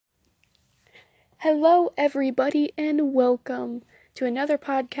Hello, everybody, and welcome to another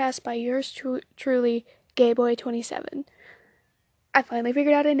podcast by yours truly, Gayboy27. I finally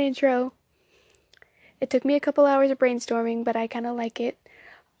figured out an intro. It took me a couple hours of brainstorming, but I kind of like it.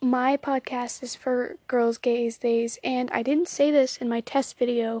 My podcast is for girls, gays, theys, and I didn't say this in my test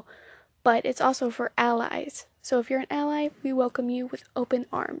video, but it's also for allies. So if you're an ally, we welcome you with open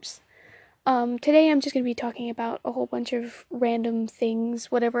arms. Today I'm just going to be talking about a whole bunch of random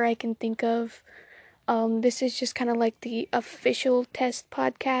things, whatever I can think of. This is just kind of like the official test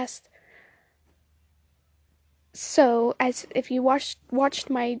podcast. So, as if you watched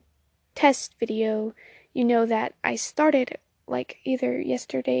my test video, you know that I started like either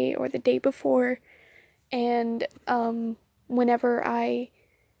yesterday or the day before, and whenever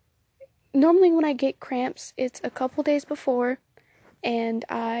normally when I get cramps, it's a couple days before, and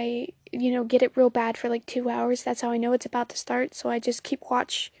I get it real bad for like 2 hours. That's how I know it's about to start. So I just keep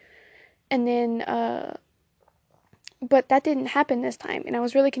watch, and then but that didn't happen this time, and I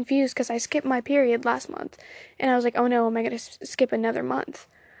was really confused because I skipped my period last month, and I was like, oh no, am I going to skip another month?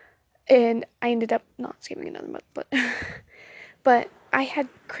 And I ended up not skipping another month, but but I had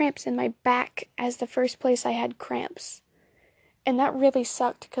cramps in my back as the first place I had cramps, and that really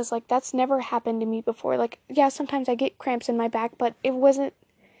sucked because like that's never happened to me before. Like, yeah, sometimes I get cramps in my back, but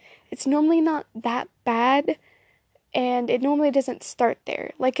it's normally not that bad. And it normally doesn't start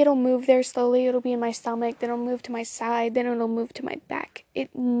there. Like, it'll move there slowly, it'll be in my stomach, then it'll move to my side, then it'll move to my back. It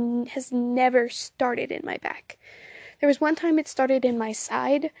has never started in my back. There was one time it started in my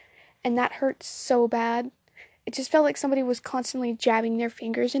side, and that hurt so bad. It just felt like somebody was constantly jabbing their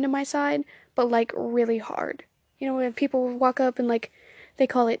fingers into my side, but like really hard. You know, when people walk up and like, they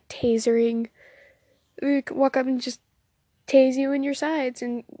call it tasering. They walk up and just tase you in your sides,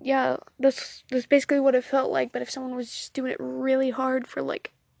 and yeah, that's basically what it felt like. But if someone was just doing it really hard for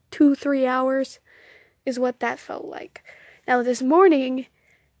like 2-3 hours, is what that felt like. Now not this morning,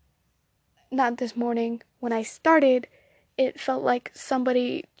 when I started, it felt like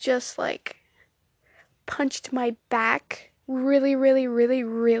somebody just like punched my back really, really, really,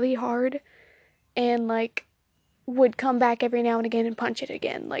 really hard, and like would come back every now and again and punch it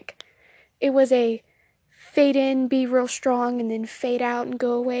again. Like, it was a fade in, be real strong, and then fade out and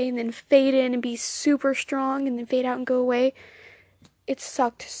go away, and then fade in and be super strong, and then fade out and go away. It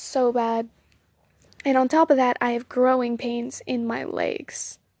sucked so bad. And on top of that, I have growing pains in my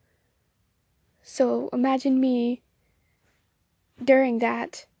legs. So imagine me during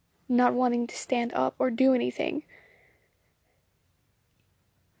that not wanting to stand up or do anything.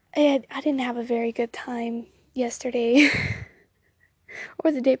 I didn't have a very good time yesterday.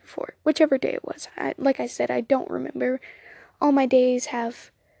 Or the day before, whichever day it was. Like I said, I don't remember. All my days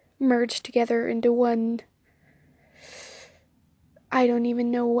have merged together into one. I don't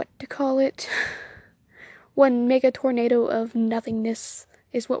even know what to call it. One mega tornado of nothingness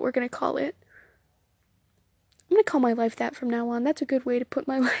is what we're gonna call it. I'm gonna call my life that from now on. That's a good way to put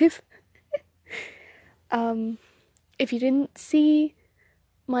my life. If you didn't see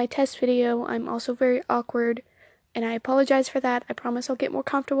my test video, I'm also very awkward, and I apologize for that. I promise I'll get more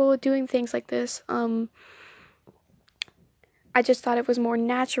comfortable with doing things like this. I just thought it was more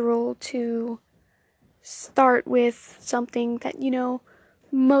natural to start with something that,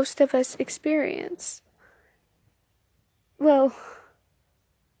 most of us experience. Well,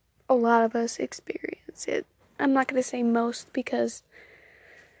 a lot of us experience it. I'm not going to say most because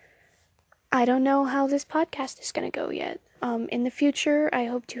I don't know how this podcast is going to go yet. In the future, I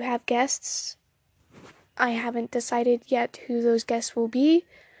hope to have guests. I haven't decided yet who those guests will be.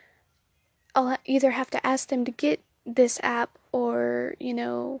 I'll either have to ask them to get this app or,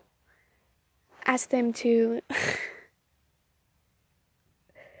 ask them to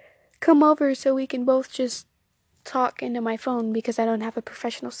come over so we can both just talk into my phone because I don't have a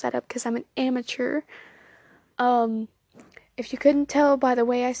professional setup because I'm an amateur. If you couldn't tell by the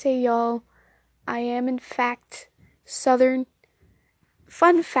way I say y'all, I am in fact Southern.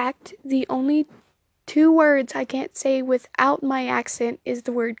 Fun fact, the only 2 words I can't say without my accent is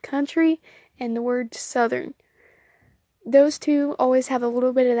the word country and the word Southern. Those two always have a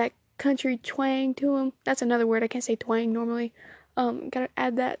little bit of that country twang to them. That's another word. I can't say twang normally. Gotta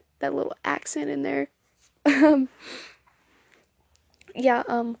add that little accent in there. Yeah,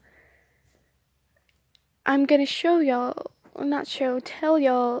 I'm gonna tell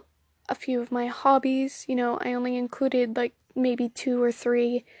y'all a few of my hobbies. I only included like maybe 2 or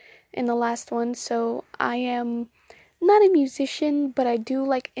 3 in the last one, so I am not a musician, but I do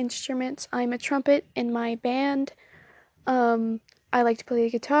like instruments. I'm a trumpet in my band. I like to play the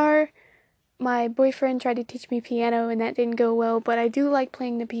guitar. My boyfriend tried to teach me piano and that didn't go well, but I do like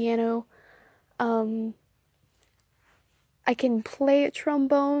playing the piano. Um, I can play a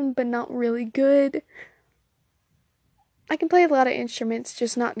trombone, but not really good. I can play a lot of instruments,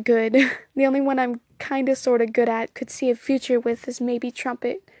 just not good. The only one I'm kinda sorta good at, could see a future with, is maybe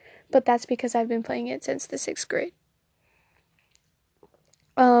trumpet, but that's because I've been playing it since the 6th grade.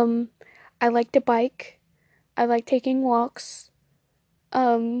 Um, I like to bike. I like taking walks.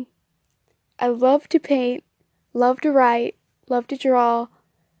 Um, I love to paint, love to write, love to draw.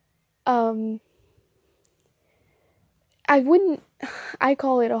 Um, I wouldn't, I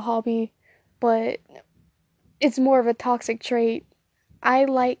call it a hobby, but it's more of a toxic trait. I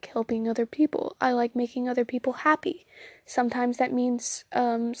like helping other people. I like making other people happy. Sometimes that means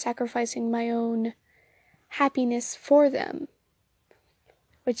sacrificing my own happiness for them,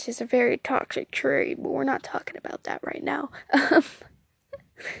 which is a very toxic trait, but we're not talking about that right now.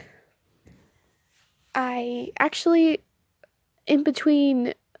 I actually, in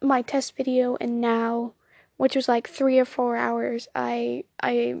between my test video and now, which was like 3 or 4 hours, I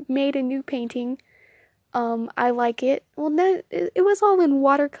made a new painting. I like it. Well, no, it was all in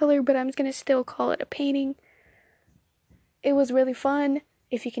watercolor, but I'm gonna still call it a painting. It was really fun.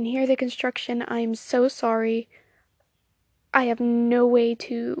 If you can hear the construction, I'm so sorry. I have no way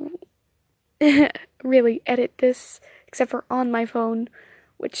to really edit this except for on my phone,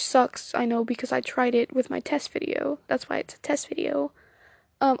 which sucks, I know, because I tried it with my test video. That's why it's a test video.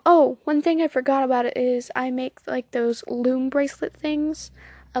 Oh, one thing I forgot about it is I make like those loom bracelet things.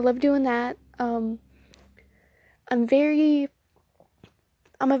 I love doing that. I'm very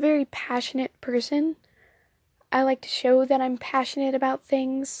I'm a very passionate person. I like to show that I'm passionate about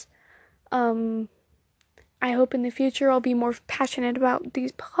things. Um, I hope in the future I'll be more passionate about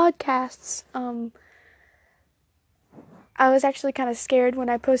these podcasts. I was actually kind of scared when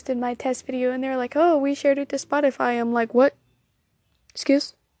I posted my test video and they're like, "Oh, we shared it to Spotify." I'm like, "What?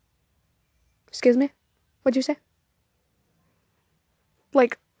 Excuse? Excuse me? What'd you say?"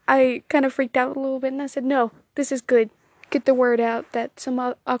 Like, I kind of freaked out a little bit and I said, "No, this is good. Get the word out that some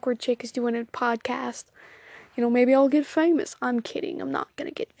awkward chick is doing a podcast. You know, maybe I'll get famous." I'm kidding. I'm not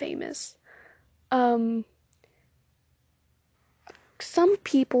gonna get famous. Um, some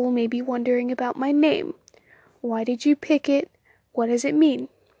people may be wondering about my name. Why did you pick it? What does it mean?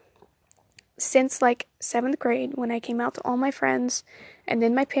 Since like 7th grade, when I came out to all my friends and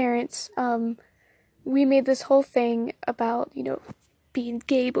then my parents, we made this whole thing about, being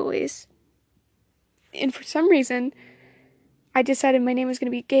gay boys. And for some reason, I decided my name was going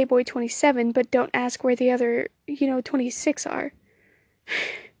to be Gay Boy 27, but don't ask where the other, 26 are.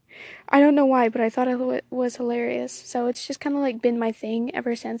 I don't know why, but I thought it was hilarious. So it's just kind of like been my thing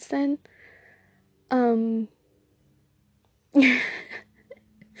ever since then. I'm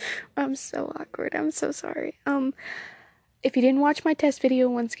so awkward. I'm so sorry. If you didn't watch my test video,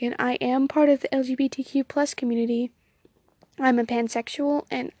 once again, I am part of the LGBTQ plus community. I'm a pansexual,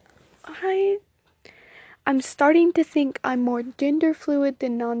 and I'm starting to think I'm more gender fluid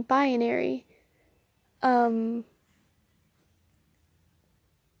than non-binary.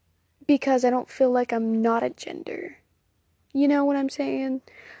 Because I don't feel like I'm not a gender. You know what I'm saying?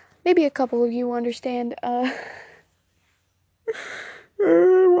 Maybe a couple of you understand. Why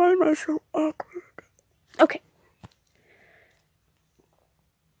am I so awkward? Okay.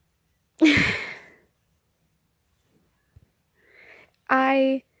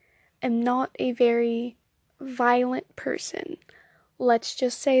 I am not a very violent person. Let's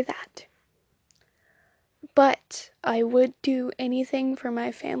just say that. But I would do anything for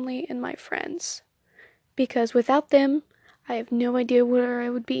my family and my friends. Because without them, I have no idea where I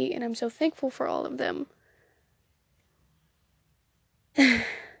would be, and I'm so thankful for all of them.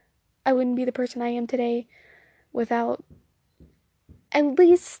 I wouldn't be the person I am today without at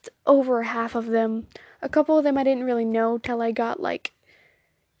least over half of them. A couple of them I didn't really know till I got like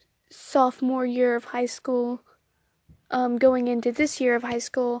sophomore year of high school. Going into this year of high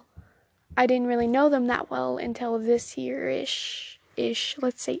school, I didn't really know them that well until this year-ish.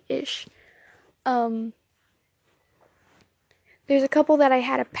 Let's say ish. There's a couple that I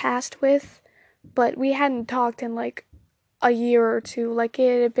had a past with, but we hadn't talked in like a year or two. Like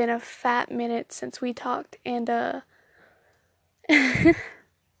it had been a fat minute since we talked, and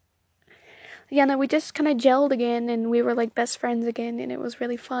yeah, no, we just kind of gelled again, and we were like best friends again, and it was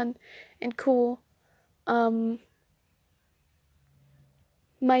really fun and cool.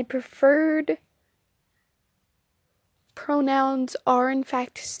 My preferred pronouns are in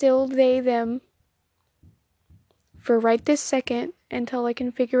fact still they, them, for right this second, until I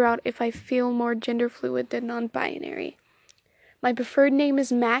can figure out if I feel more gender fluid than non-binary. My preferred name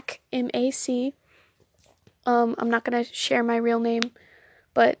is Mac, M-A-C. I'm not gonna share my real name,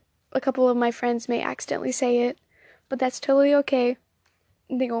 but a couple of my friends may accidentally say it, but that's totally okay.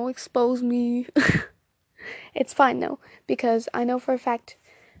 They won't expose me. It's fine though, because I know for a fact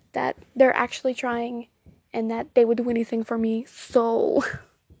that they're actually trying and that they would do anything for me, so...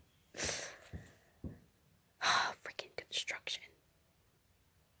 Freaking construction.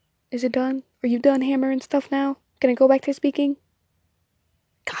 Is it done? Are you done hammering stuff now? Gonna go back to speaking?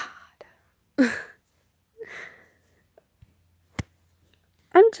 God.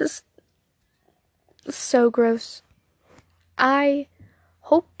 I'm just so gross. I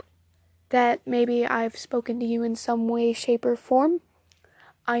hope that maybe I've spoken to you in some way, shape, or form.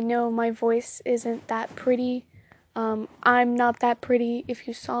 I know my voice isn't that pretty. I'm not that pretty. If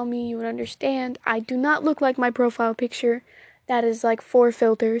you saw me, you would understand. I do not look like my profile picture. That is like 4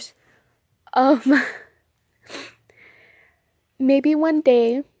 filters. Maybe one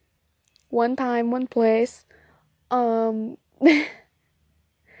day, one time, one place, I'll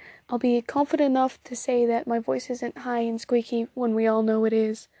be confident enough to say that my voice isn't high and squeaky when we all know it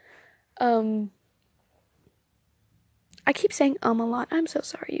is. I keep saying a lot. I'm so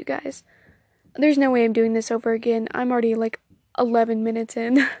sorry, you guys. There's no way I'm doing this over again. I'm already like 11 minutes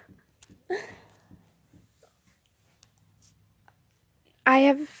in.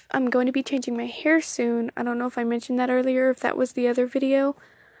 I'm going to be changing my hair soon. I don't know if I mentioned that earlier, if that was the other video.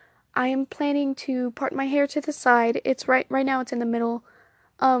 I am planning to part my hair to the side. It's right now it's in the middle.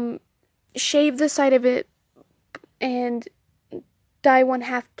 Shave the side of it and dye one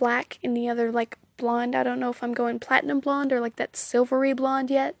half black and the other like blonde. I don't know if I'm going platinum blonde or like that silvery blonde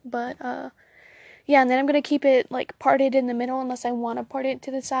yet, but yeah, and then I'm gonna keep it like parted in the middle unless I want to part it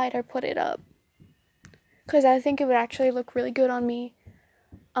to the side or put it up, because I think it would actually look really good on me.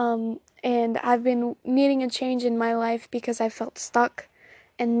 And I've been needing a change in my life because I felt stuck,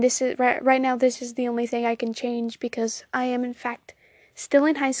 and this is right now this is the only thing I can change, because I am in fact still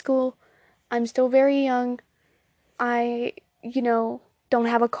in high school. I'm still very young. I, don't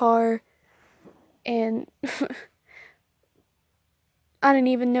have a car, and I don't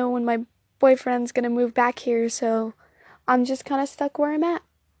even know when my boyfriend's gonna move back here, so I'm just kind of stuck where I'm at.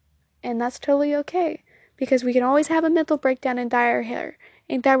 And that's totally okay, because we can always have a mental breakdown and dye our hair.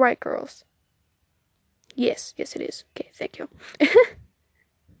 Ain't that right, girls? Yes, it is. Okay, thank you.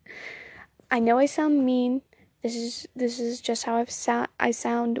 I know I sound mean. This is just how I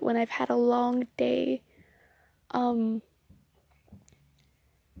sound when I've had a long day. I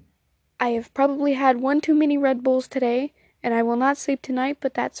have probably had one too many Red Bulls today, and I will not sleep tonight,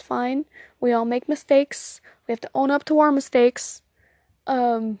 but that's fine. We all make mistakes. We have to own up to our mistakes.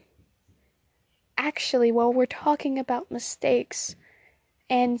 Actually, while we're talking about mistakes,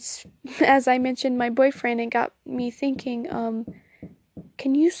 and as I mentioned my boyfriend, it got me thinking,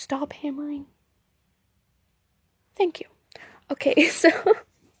 can you stop hammering? Thank you. Okay, so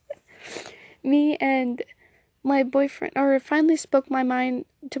me and my boyfriend, or finally spoke my mind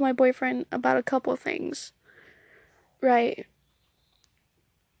to my boyfriend about a couple things. Right.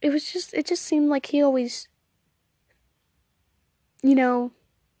 It just seemed like he always,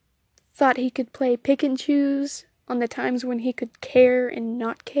 thought he could play pick and choose on the times when he could care and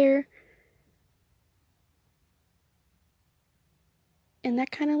not care. And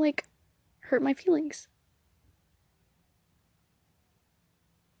that kind of like hurt my feelings.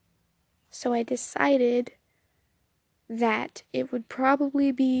 So I decided that it would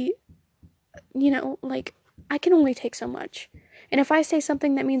probably be, like, I can only take so much. And if I say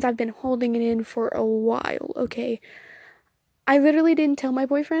something, that means I've been holding it in for a while, okay? I literally didn't tell my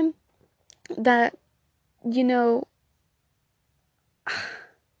boyfriend that,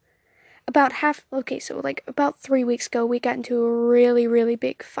 about 3 weeks ago, we got into a really, really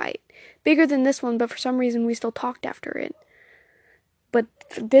big fight. Bigger than this one, but for some reason we still talked after it. But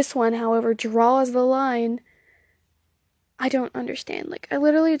this one, however, draws the line. I don't understand. Like, I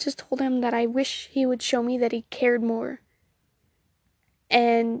literally just told him that I wish he would show me that he cared more.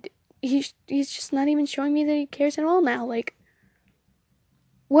 And he's just not even showing me that he cares at all now. Like,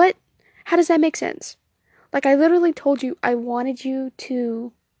 what? How does that make sense? Like, I literally told you I wanted you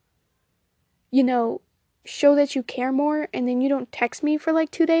to, show that you care more, and then you don't text me for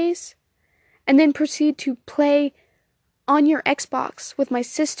like 2 days, and then proceed to play on your Xbox with my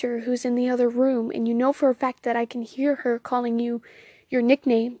sister who's in the other room, and you know for a fact that I can hear her calling you your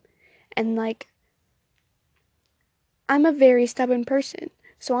nickname, and like, I'm a very stubborn person,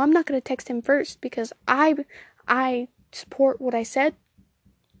 so I'm not going to text him first, because I support what I said,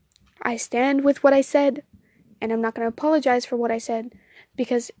 I stand with what I said, and I'm not going to apologize for what I said,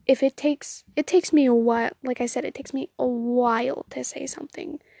 because if it takes me a while, like I said, it takes me a while to say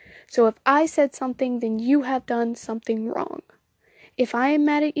something. So if I said something, then you have done something wrong. if I am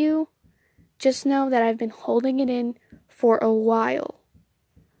mad at you, just know that I've been holding it in for a while.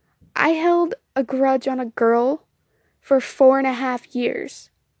 I held a grudge on a girl for 4.5 years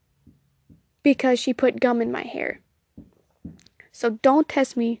because she put gum in my hair. So don't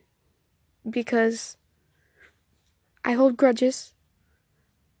test me because I hold grudges.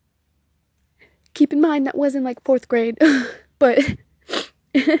 Keep in mind that was in like 4th grade, but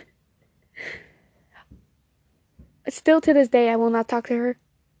still to this day I will not talk to her,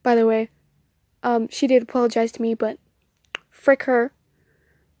 by the way. She did apologize to me, but frick her.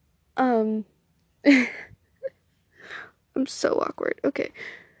 I'm so awkward. Okay.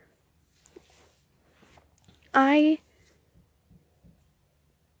 I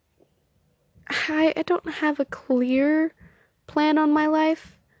don't have a clear plan on my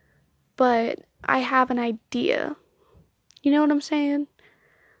life, but I have an idea. You know what I'm saying?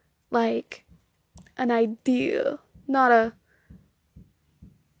 Like an idea, not a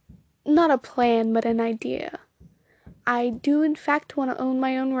plan, but an idea. I do in fact want to own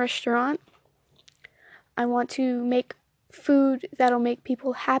my own restaurant. I want to make food that'll make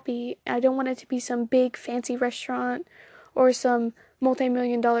people happy. I don't want it to be some big fancy restaurant or some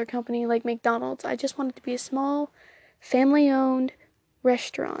multi-million-dollar company like McDonald's. I just want it to be a small, family-owned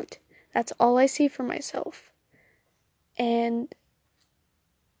restaurant. That's all I see for myself. And,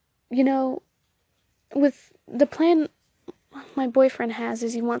 you know, with the plan my boyfriend has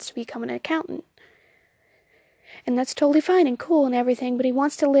is he wants to become an accountant. And that's totally fine and cool and everything, but he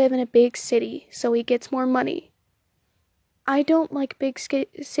wants to live in a big city so he gets more money. I don't like big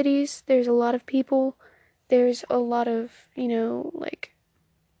cities. There's a lot of people. There's a lot of, like,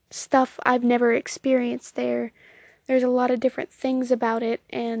 stuff I've never experienced there. There's a lot of different things about it,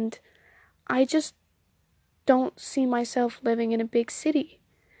 and I just don't see myself living in a big city.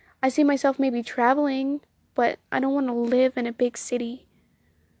 I see myself maybe traveling, but I don't want to live in a big city.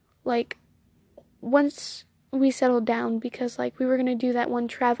 Like, once we settled down, because, like, we were going to do that one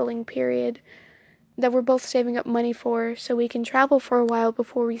traveling period that we're both saving up money for so we can travel for a while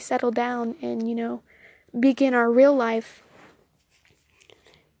before we settle down and, begin our real life.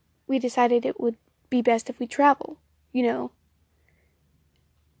 We decided it would be best if we travel,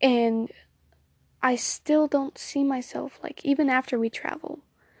 And I still don't see myself, like, even after we travel,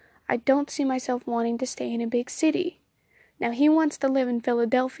 I don't see myself wanting to stay in a big city. Now, he wants to live in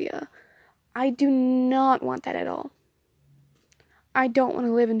Philadelphia. I do not want that at all. I don't want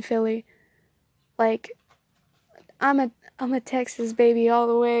to live in Philly. Like, I'm a Texas baby all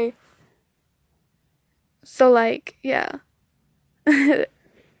the way. So, like, yeah.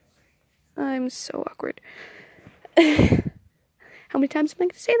 I'm so awkward. How many times am I going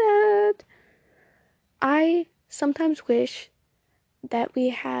to say that? I sometimes wish that we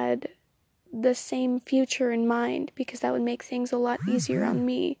had the same future in mind because that would make things a lot easier on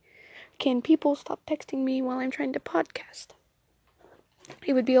me. Can people stop texting me while I'm trying to podcast?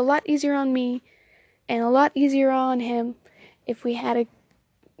 It would be a lot easier on me and a lot easier on him if we had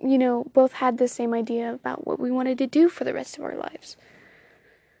both had the same idea about what we wanted to do for the rest of our lives.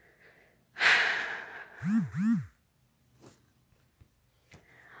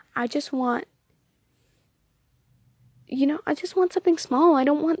 I just want something small. I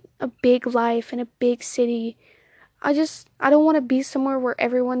don't want a big life in a big city. I don't want to be somewhere where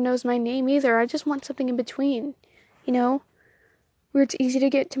everyone knows my name either. I just want something in between, where it's easy to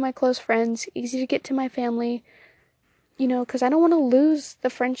get to my close friends, easy to get to my family, because I don't want to lose the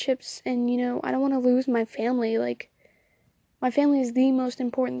friendships and, I don't want to lose my family. Like, my family is the most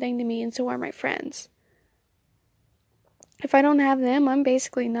important thing to me, and so are my friends. If I don't have them, I'm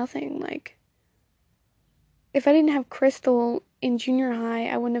basically nothing. Like, if I didn't have Crystal in junior high,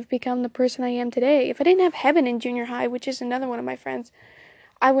 I wouldn't have become the person I am today. If I didn't have Heaven in junior high, which is another one of my friends,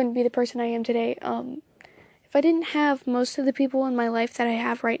 I wouldn't be the person I am today. If I didn't have most of the people in my life that I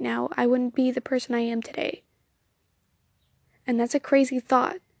have right now, I wouldn't be the person I am today. And that's a crazy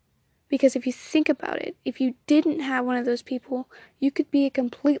thought. Because if you think about it, if you didn't have one of those people, you could be a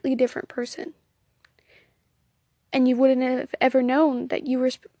completely different person. And you wouldn't have ever known that you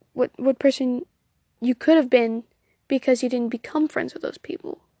were what person you could have been because you didn't become friends with those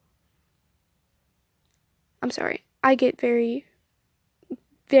people. I'm sorry. I get very,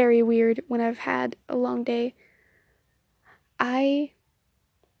 very weird when I've had a long day. I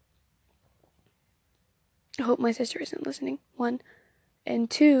hope my sister isn't listening, 1. And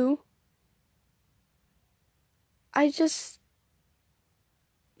 2, I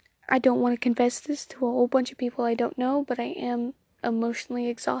don't want to confess this to a whole bunch of people I don't know, but I am emotionally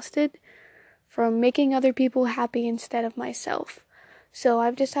exhausted from making other people happy instead of myself. So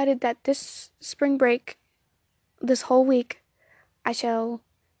I've decided that this spring break, this whole week, I shall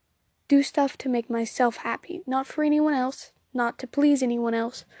do stuff to make myself happy, not for anyone else, not to please anyone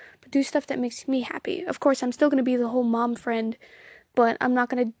else, but do stuff that makes me happy. Of course, I'm still going to be the whole mom friend, but I'm not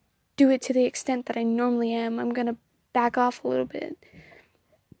going to do it to the extent that I normally am. I'm going to back off a little bit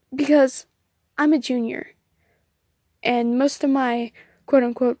because I'm a junior, and most of my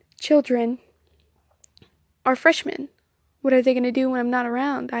quote-unquote children are freshmen. What are they going to do when I'm not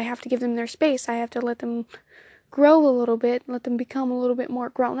around? I have to give them their space. I have to let them grow a little bit, let them become a little bit more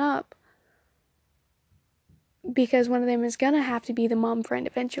grown up. Because one of them is going to have to be the mom friend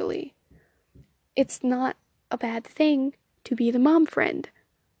eventually. It's not a bad thing to be the mom friend.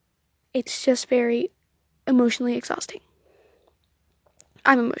 It's just very emotionally exhausting.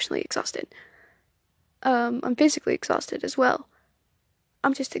 I'm emotionally exhausted. I'm physically exhausted as well.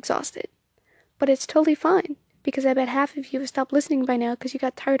 I'm just exhausted. But it's totally fine, because I bet half of you have stopped listening by now because you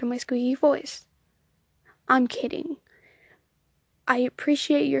got tired of my squeaky voice. I'm kidding. I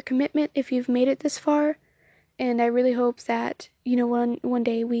appreciate your commitment if you've made it this far, and I really hope that, one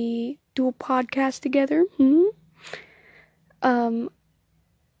day we do a podcast together.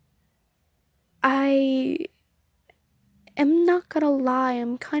 I am not gonna lie,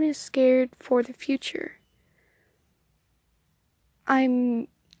 I'm kind of scared for the future. I'm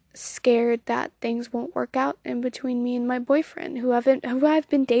scared that things won't work out in between me and my boyfriend, who I've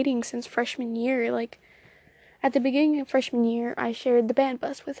been dating since freshman year. Like, at the beginning of freshman year, I shared the band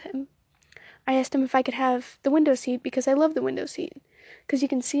bus with him. I asked him if I could have the window seat because I love the window seat, because you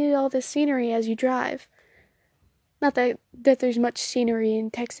can see all the scenery as you drive. Not that there's much scenery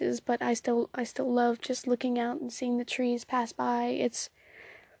in Texas, but I still love just looking out and seeing the trees pass by. It's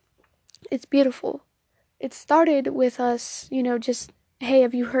beautiful. It started with us, just, hey,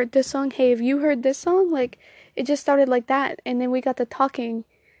 have you heard this song? Hey, have you heard this song? Like, it just started like that, and then we got to talking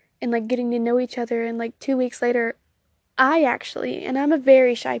and like getting to know each other, and like 2 weeks later, and I'm a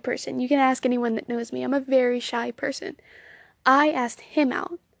very shy person. You can ask anyone that knows me. I'm a very shy person. I asked him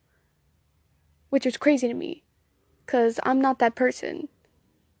out, which was crazy to me, because I'm not that person.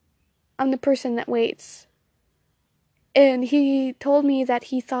 I'm the person that waits. And he told me that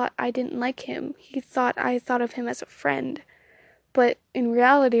he thought I didn't like him. He thought I thought of him as a friend. But in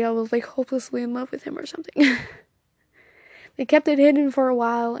reality, I was like hopelessly in love with him or something. They kept it hidden for a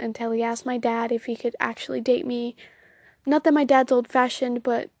while until he asked my dad if he could actually date me. Not that my dad's old-fashioned,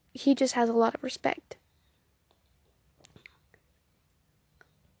 but he just has a lot of respect.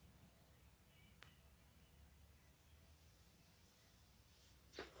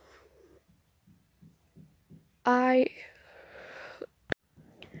 I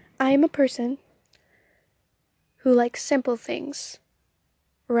am a person who likes simple things,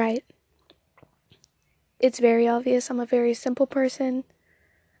 right? It's very obvious I'm a very simple person.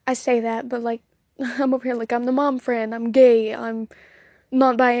 I say that, but like, I'm over here like I'm the mom friend, I'm gay, I'm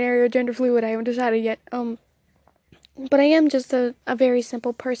not binary or gender fluid, I haven't decided yet. But I am just a very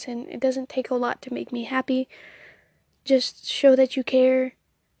simple person. It doesn't take a lot to make me happy. Just show that you care,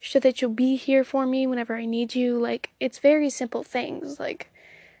 show that you'll be here for me whenever I need you. Like, it's very simple things, like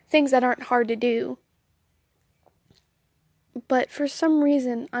things that aren't hard to do. But for some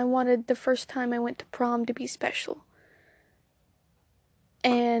reason, I wanted the first time I went to prom to be special.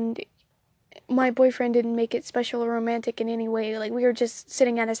 And my boyfriend didn't make it special or romantic in any way. Like, we were just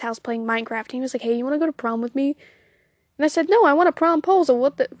sitting at his house playing Minecraft, and he was like, hey, you want to go to prom with me? And I said, no, I want a promposal.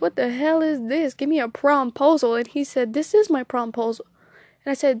 What the hell is this? Give me a promposal. And he said, this is my promposal.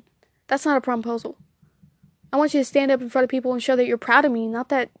 And I said, that's not a promposal. I want you to stand up in front of people and show that you're proud of me. Not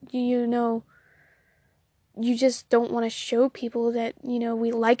that, you just don't want to show people that,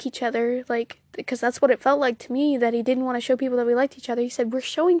 we like each other. Like, because that's what it felt like to me, that he didn't want to show people that we liked each other. He said, we're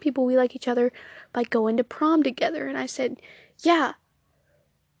showing people we like each other by going to prom together. And I said, yeah,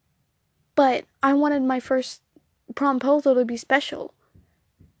 but I wanted my first promposal to be special.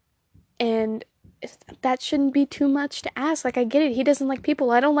 And that shouldn't be too much to ask. Like, I get it. He doesn't like people.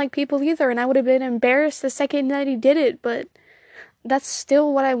 I don't like people either. And I would have been embarrassed the second that he did it. But that's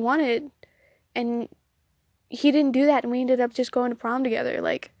still what I wanted. And he didn't do that. And we ended up just going to prom together.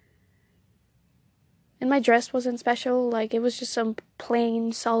 Like, and my dress wasn't special. Like, it was just some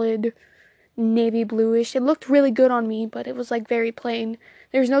plain, solid, navy bluish. It looked really good on me, but it was, like, very plain.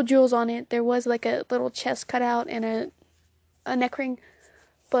 There was no jewels on it. There was, like, a little chest cutout and a neck ring.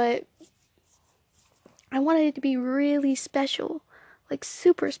 But I wanted it to be really special. Like,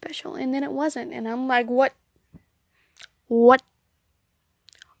 super special. And then it wasn't. And I'm like, what? What?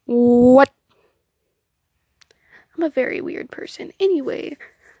 What? I'm a very weird person. Anyway,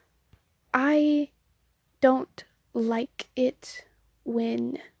 I don't like it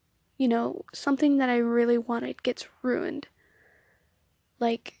when, something that I really wanted gets ruined.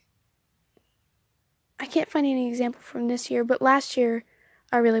 Like, I can't find any example from this year, but last year,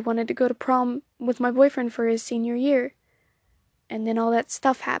 I really wanted to go to prom with my boyfriend for his senior year. And then all that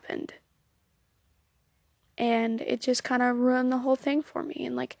stuff happened. And it just kind of ruined the whole thing for me.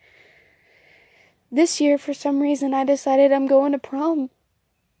 And like, this year, for some reason, I decided I'm going to prom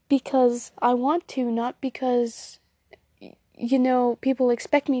because I want to, not because, people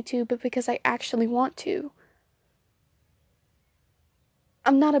expect me to, but because I actually want to.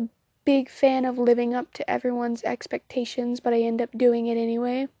 I'm not a big fan of living up to everyone's expectations, but I end up doing it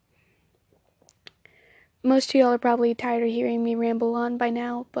anyway. Most of y'all are probably tired of hearing me ramble on by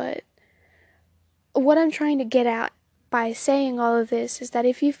now, but what I'm trying to get at by saying all of this is that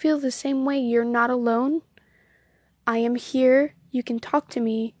if you feel the same way, you're not alone. I am here. You can talk to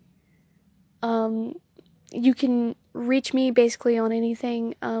me. You can reach me basically on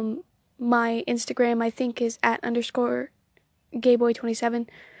anything. My Instagram, I think, is @_gayboy27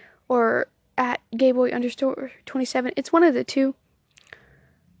 or @gayboy_27. It's one of the two.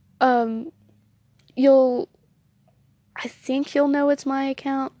 I think you'll know it's my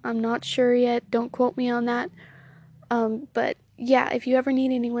account. I'm not sure yet. Don't quote me on that. But yeah, if you ever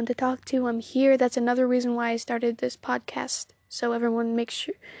need anyone to talk to, I'm here. That's another reason why I started this podcast. So everyone makes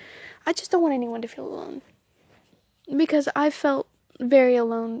sure. I just don't want anyone to feel alone. Because I felt very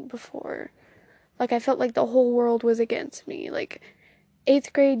alone before. Like, I felt like the whole world was against me. Like,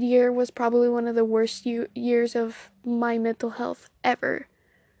 8th grade year was probably one of the worst years of my mental health ever.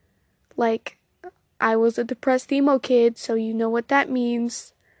 Like, I was a depressed emo kid, so you know what that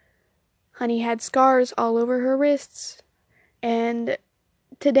means. Honey had scars all over her wrists. And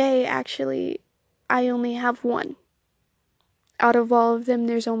today, actually, I only have one. Out of all of them,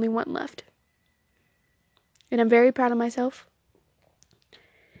 there's only one left. And I'm very proud of myself.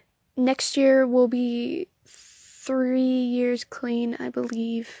 Next year will be 3 years clean, I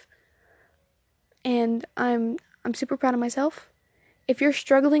believe. And I'm super proud of myself. If you're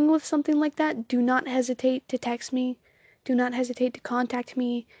struggling with something like that, do not hesitate to text me. Do not hesitate to contact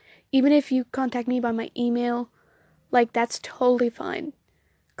me. Even if you contact me by my email, like, that's totally fine.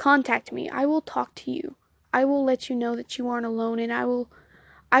 Contact me. I will talk to you. I will let you know that you aren't alone, and I will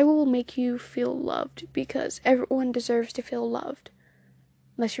make you feel loved, because everyone deserves to feel loved.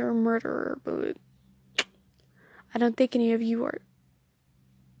 Unless you're a murderer, but I don't think any of you are.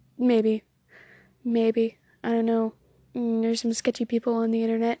 Maybe. I don't know. There's some sketchy people on the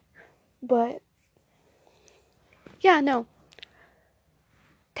internet. But yeah, no.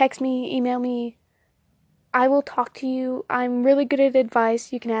 Text me, email me. I will talk to you. I'm really good at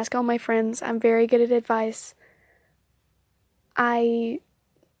advice. You can ask all my friends. I'm very good at advice. I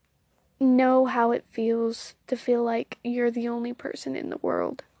know how it feels to feel like you're the only person in the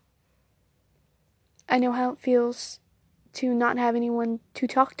world. I know how it feels to not have anyone to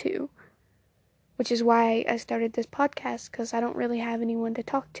talk to, which is why I started this podcast, because I don't really have anyone to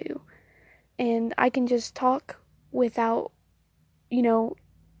talk to. And I can just talk without,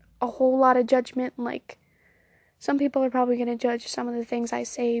 a whole lot of judgment. Like, some people are probably going to judge some of the things I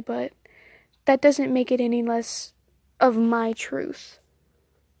say, but that doesn't make it any less of my truth.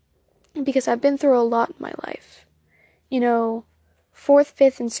 Because I've been through a lot in my life. 4th,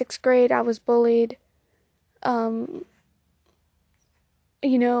 5th, and 6th grade, I was bullied. And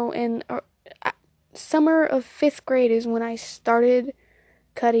summer of 5th grade is when I started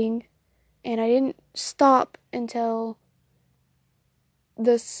cutting, and I didn't stop until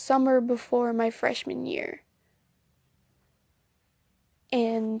the summer before my freshman year.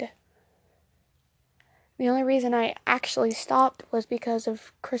 And the only reason I actually stopped was because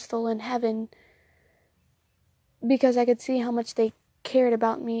of Crystal and Heaven, because I could see how much they cared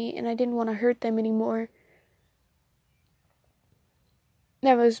about me, and I didn't want to hurt them anymore.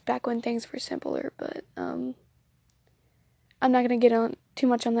 That was back when things were simpler, but I'm not gonna get on too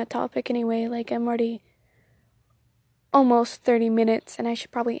much on that topic anyway. Like, I'm already almost 30 minutes, and I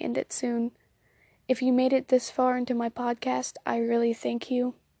should probably end it soon. If you made it this far into my podcast, I really thank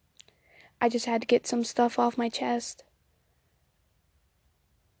you. I just had to get some stuff off my chest.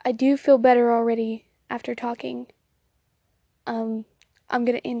 I do feel better already after talking. I'm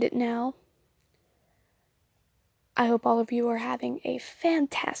gonna end it now. I hope all of you are having a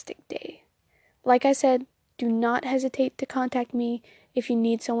fantastic day. Like I said, do not hesitate to contact me if you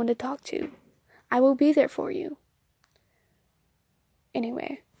need someone to talk to. I will be there for you.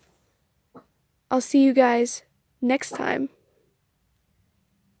 Anyway, I'll see you guys next time.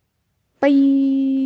 Bye.